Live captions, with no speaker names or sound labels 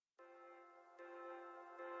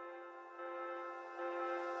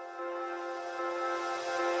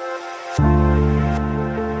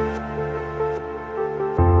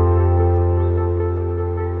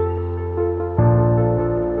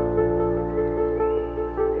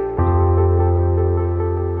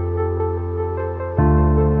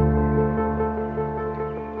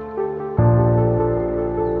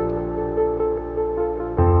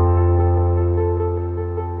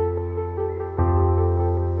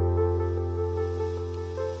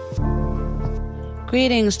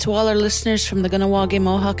Greetings to all our listeners from the Kahnawake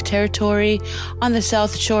Mohawk territory on the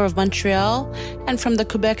south shore of Montreal and from the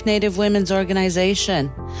Quebec Native Women's Organization.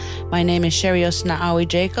 My name is Sherry Osnaawi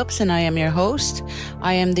Jacobs and I am your host.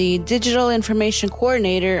 I am the Digital Information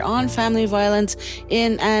Coordinator on Family Violence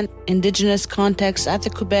in an Indigenous context at the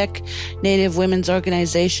Quebec Native Women's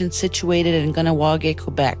Organization situated in Kahnawake,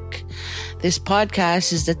 Quebec. This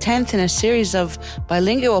podcast is the 10th in a series of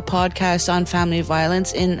bilingual podcasts on family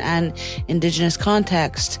violence in an Indigenous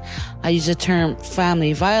context. I use the term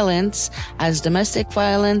family violence as domestic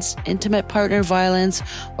violence, intimate partner violence,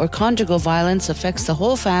 or conjugal violence affects the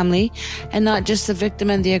whole family and not just the victim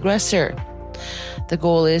and the aggressor. The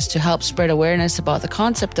goal is to help spread awareness about the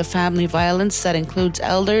concept of family violence that includes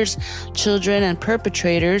elders, children, and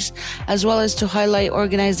perpetrators, as well as to highlight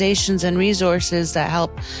organizations and resources that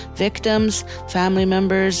help victims, family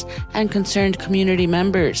members, and concerned community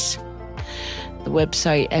members. The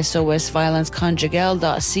website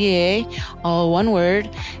sosviolenceconjugal.ca, all one word,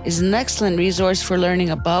 is an excellent resource for learning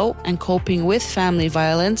about and coping with family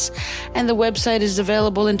violence, and the website is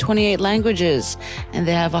available in 28 languages, and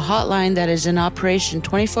they have a hotline that is in operation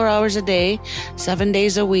 24 hours a day, 7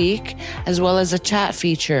 days a week, as well as a chat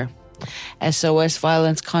feature. SOS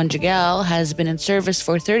Violence Conjugal has been in service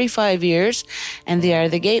for 35 years, and they are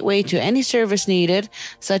the gateway to any service needed,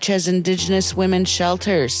 such as Indigenous women's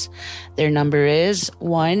shelters. Their number is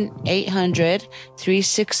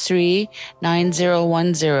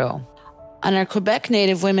 1-800-363-9010. On our Quebec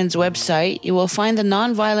Native Women's website, you will find the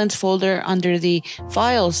Nonviolence folder under the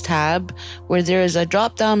Files tab, where there is a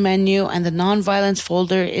drop-down menu and the Nonviolence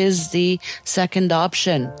folder is the second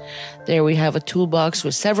option. There we have a toolbox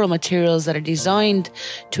with several materials that are designed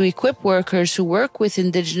to equip workers who work with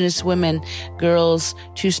Indigenous women, girls,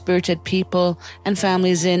 two-spirited people, and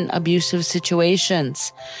families in abusive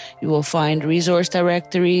situations. You will find resource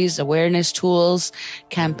directories, awareness tools,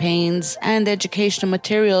 campaigns, and educational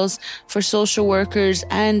materials for social workers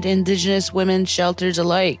and Indigenous women's shelters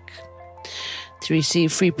alike. To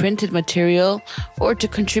receive free printed material or to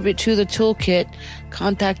contribute to the toolkit,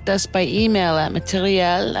 contact us by email at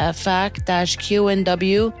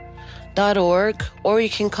material@fac-qnw.org, or you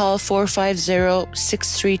can call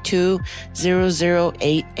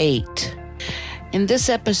 450-632-0088. In this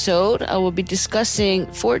episode, I will be discussing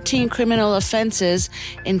 14 criminal offenses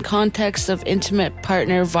in context of intimate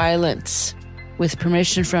partner violence. With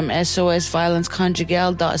permission from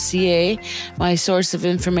sosviolenceconjugal.ca, my source of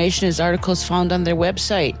information is articles found on their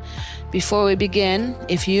website. Before we begin,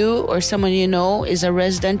 if you or someone you know is a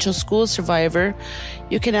residential school survivor,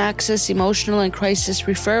 you can access emotional and crisis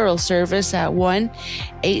referral service at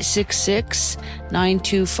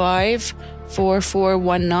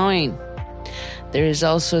 1-866-925-4419. There is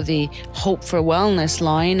also the Hope for Wellness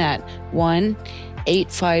line at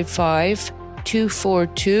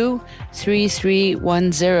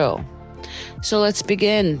 1-855-242-3310. So let's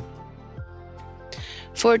begin.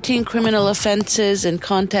 14 criminal offenses in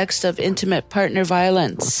context of intimate partner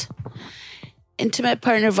violence. Intimate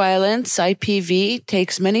partner violence, IPV,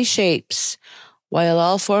 takes many shapes. While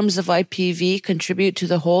all forms of IPV contribute to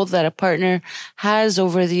the hold that a partner has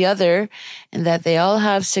over the other, and that they all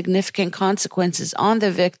have significant consequences on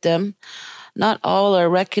the victim, not all are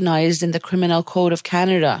recognized in the Criminal Code of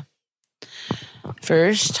Canada.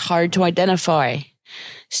 First, hard to identify.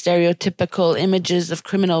 Stereotypical images of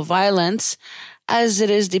criminal violence, as it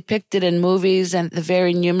is depicted in movies and the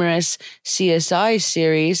very numerous CSI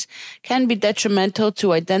series, can be detrimental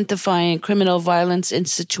to identifying criminal violence in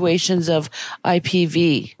situations of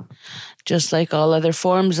IPV. Just like all other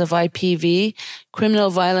forms of IPV, criminal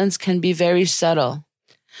violence can be very subtle.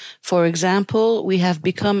 For example, we have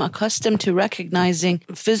become accustomed to recognizing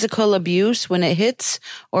physical abuse when it hits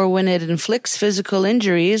or when it inflicts physical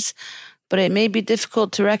injuries, but it may be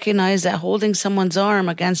difficult to recognize that holding someone's arm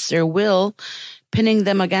against their will, pinning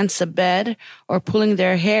them against a bed, or pulling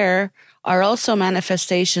their hair are also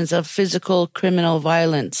manifestations of physical criminal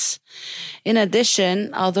violence. In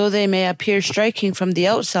addition, although they may appear striking from the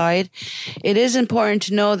outside, it is important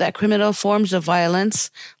to know that criminal forms of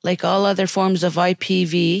violence, like all other forms of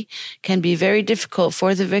IPV, can be very difficult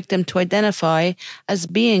for the victim to identify as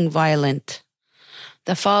being violent.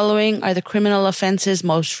 The following are the criminal offenses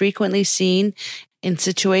most frequently seen in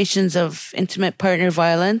situations of intimate partner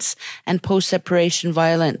violence and post-separation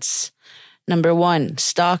violence. Number 1,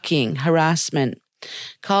 stalking, harassment.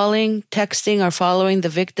 Calling, texting, or following the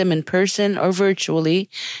victim in person or virtually,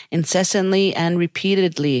 incessantly and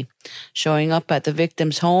repeatedly. Showing up at the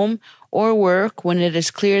victim's home or work when it is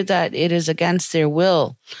clear that it is against their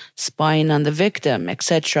will. Spying on the victim,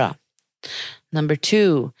 etc. Number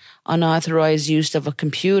 2, unauthorized use of a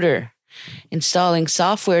computer. installing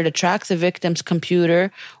software to track the victim's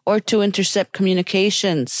computer or to intercept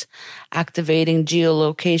communications, activating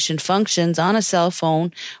geolocation functions on a cell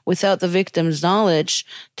phone without the victim's knowledge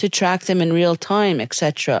to track them in real time,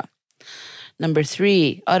 etc. Number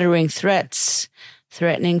 3, uttering threats,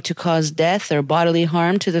 threatening to cause death or bodily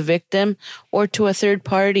harm to the victim or to a third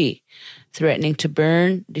party, threatening to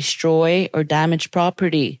burn, destroy, or damage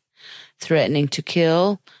property, threatening to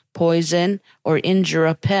kill, poison, or injure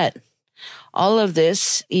a pet. All of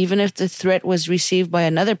this, even if the threat was received by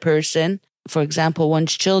another person, for example,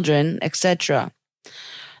 one's children, etc.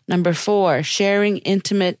 Number 4, sharing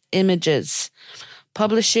intimate images.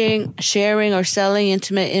 Publishing, sharing, or selling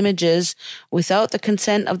intimate images without the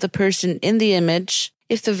consent of the person in the image.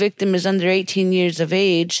 If the victim is under 18 years of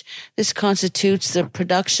age, this constitutes the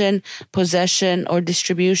production, possession, or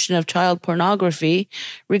distribution of child pornography,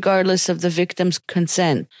 regardless of the victim's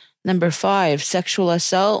consent. Number 5, sexual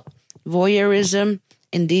assault, voyeurism,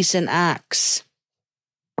 indecent acts.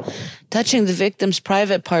 Touching the victim's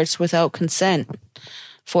private parts without consent.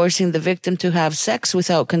 Forcing the victim to have sex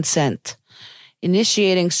without consent.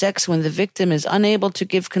 Initiating sex when the victim is unable to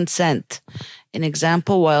give consent. An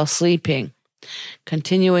example, while sleeping.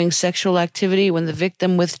 Continuing sexual activity when the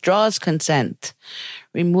victim withdraws consent.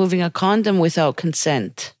 Removing a condom without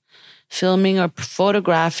consent. Filming or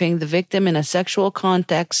photographing the victim in a sexual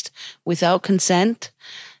context without consent.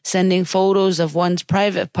 Sending photos of one's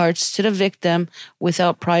private parts to the victim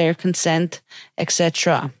without prior consent,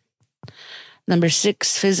 etc. Number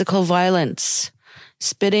 6, physical violence.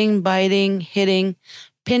 Spitting, biting, hitting,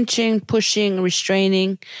 pinching, pushing,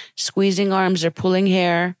 restraining, squeezing arms or pulling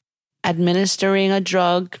hair, administering a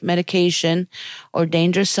drug, medication, or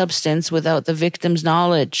dangerous substance without the victim's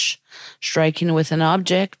knowledge, striking with an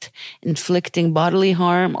object, inflicting bodily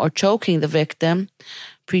harm or choking the victim,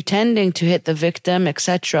 pretending to hit the victim,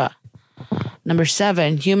 etc. Number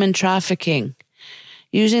 7, human trafficking.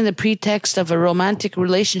 Using the pretext of a romantic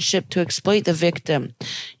relationship to exploit the victim,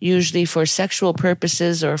 usually for sexual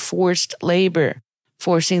purposes or forced labor,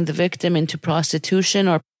 forcing the victim into prostitution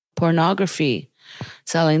or pornography,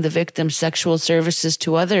 selling the victim's sexual services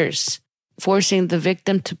to others, forcing the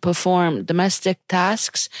victim to perform domestic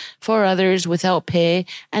tasks for others without pay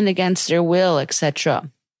and against their will, etc.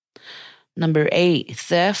 Number 8,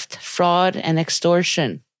 theft, fraud, and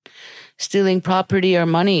extortion. Stealing property or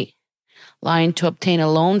money. Lying to obtain a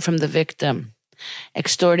loan from the victim.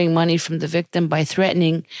 Extorting money from the victim by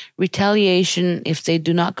threatening retaliation if they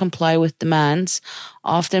do not comply with demands,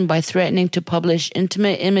 often by threatening to publish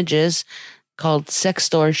intimate images called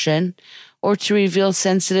sextortion, or to reveal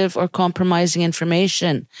sensitive or compromising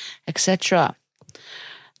information, etc.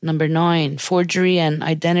 Number 9, forgery and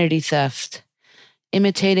identity theft.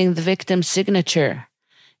 Imitating the victim's signature,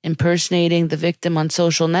 impersonating the victim on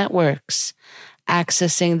social networks,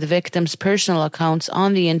 accessing the victim's personal accounts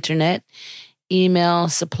on the internet, email,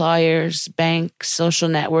 suppliers, banks, social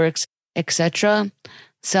networks, etc.,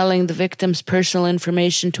 selling the victim's personal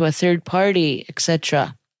information to a third party,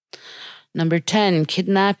 etc. Number 10,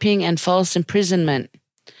 kidnapping and false imprisonment.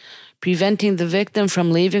 Preventing the victim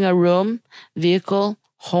from leaving a room, vehicle,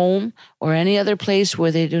 home, or any other place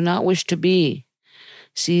where they do not wish to be.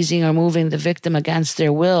 Seizing or moving the victim against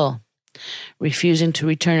their will. Refusing to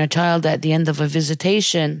return a child at the end of a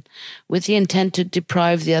visitation with the intent to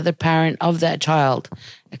deprive the other parent of that child,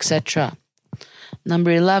 etc.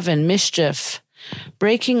 Number 11, mischief.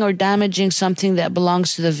 Breaking or damaging something that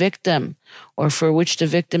belongs to the victim or for which the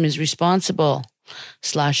victim is responsible.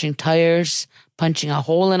 Slashing tires, punching a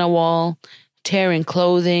hole in a wall, tearing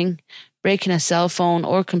clothing, breaking a cell phone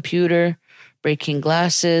or computer, breaking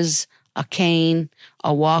glasses, a cane,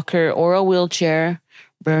 a walker or a wheelchair,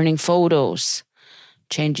 burning photos,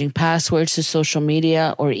 changing passwords to social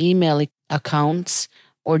media or email accounts,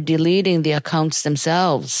 or deleting the accounts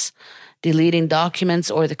themselves, deleting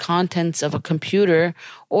documents or the contents of a computer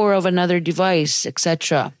or of another device,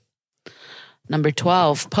 etc. Number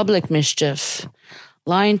 12, public mischief.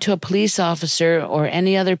 Lying to a police officer or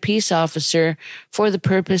any other peace officer for the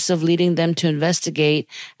purpose of leading them to investigate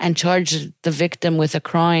and charge the victim with a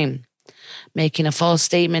crime. Making a false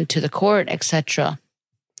statement to the court, etc.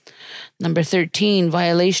 Number 13,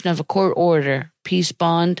 violation of a court order, peace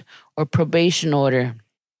bond, or probation order.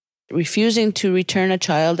 Refusing to return a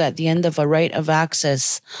child at the end of a right of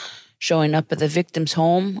access, showing up at the victim's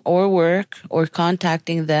home or work, or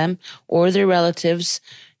contacting them or their relatives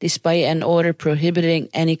despite an order prohibiting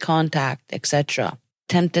any contact, etc.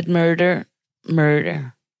 Attempted murder,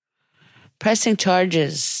 murder. Pressing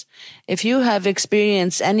charges, If you have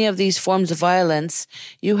experienced any of these forms of violence,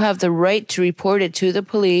 you have the right to report it to the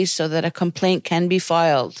police so that a complaint can be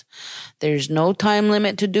filed. There's no time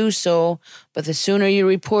limit to do so, but the sooner you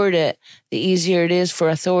report it, the easier it is for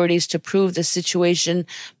authorities to prove the situation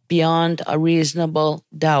beyond a reasonable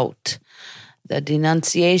doubt. The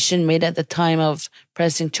denunciation made at the time of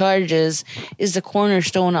pressing charges is the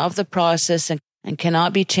cornerstone of the process and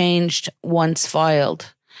cannot be changed once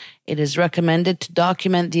filed. It is recommended to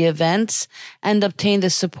document the events and obtain the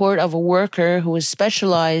support of a worker who is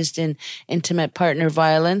specialized in intimate partner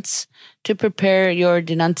violence to prepare your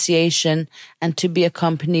denunciation and to be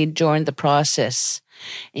accompanied during the process.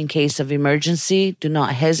 In case of emergency, do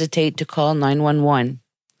not hesitate to call 911.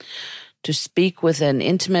 To speak with an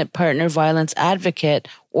intimate partner violence advocate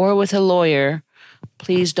or with a lawyer,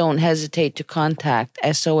 please don't hesitate to contact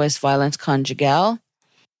SOS Violence Conjugal.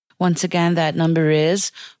 Once again, that number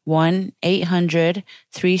is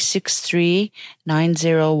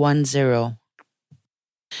 1-800-363-9010.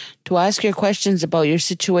 To ask your questions about your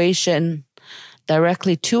situation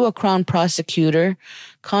directly to a Crown prosecutor,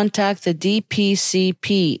 contact the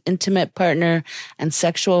DPCP, Intimate Partner and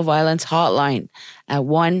Sexual Violence Hotline at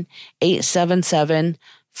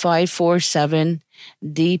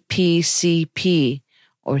 1-877-547-DPCP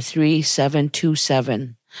or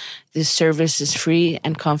 3727. This service is free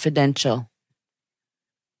and confidential.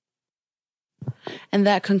 And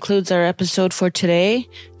that concludes our episode for today.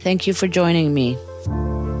 Thank you for joining me.